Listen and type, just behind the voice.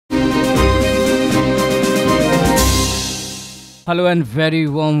Hello and very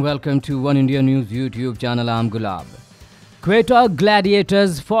warm welcome to One India News YouTube channel. I'm Gulab. Quetta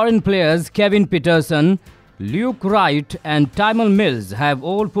Gladiators foreign players Kevin Pietersen, Luke Wright and Tymal Mills have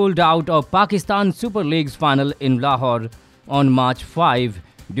all pulled out of Pakistan Super League's final in Lahore on March 5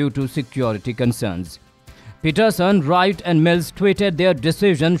 due to security concerns. Pietersen, Wright and Mills tweeted their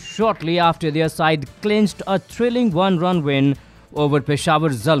decision shortly after their side clinched a thrilling one-run win over Peshawar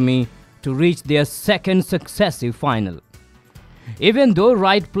Zalmi to reach their second successive final. Even though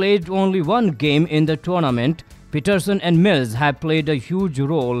Wright played only one game in the tournament, Pietersen and Mills have played a huge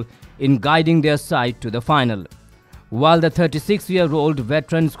role in guiding their side to the final. While the 36-year-old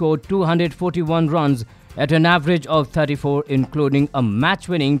veteran scored 241 runs at an average of 34, including a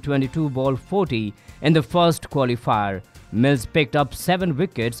match-winning 22-ball 40 in the first qualifier, Mills picked up 7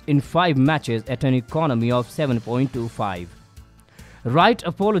 wickets in 5 matches at an economy of 7.25. Wright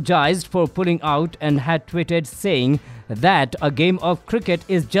apologized for pulling out and had tweeted saying that a game of cricket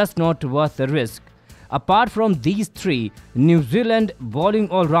is just not worth the risk. Apart from these three, New Zealand bowling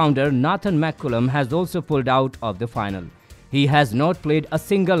all-rounder Nathan McCullum has also pulled out of the final. He has not played a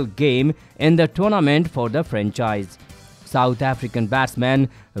single game in the tournament for the franchise. South African batsman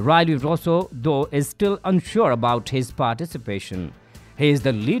Riley Rossouw, though, is still unsure about his participation. He is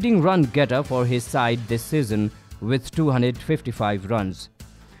the leading run-getter for his side this season with 255 runs.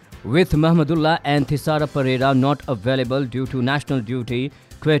 With Mahmudullah and Thisara Perera not available due to national duty,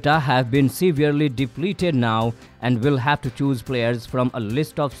 Quetta have been severely depleted now and will have to choose players from a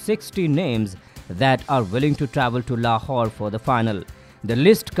list of 60 names that are willing to travel to Lahore for the final. The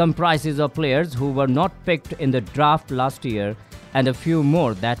list comprises of players who were not picked in the draft last year and a few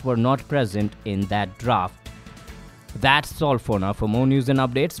more that were not present in that draft. That's all for now. For more news and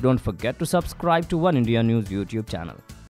updates, don't forget to subscribe to One India News YouTube channel.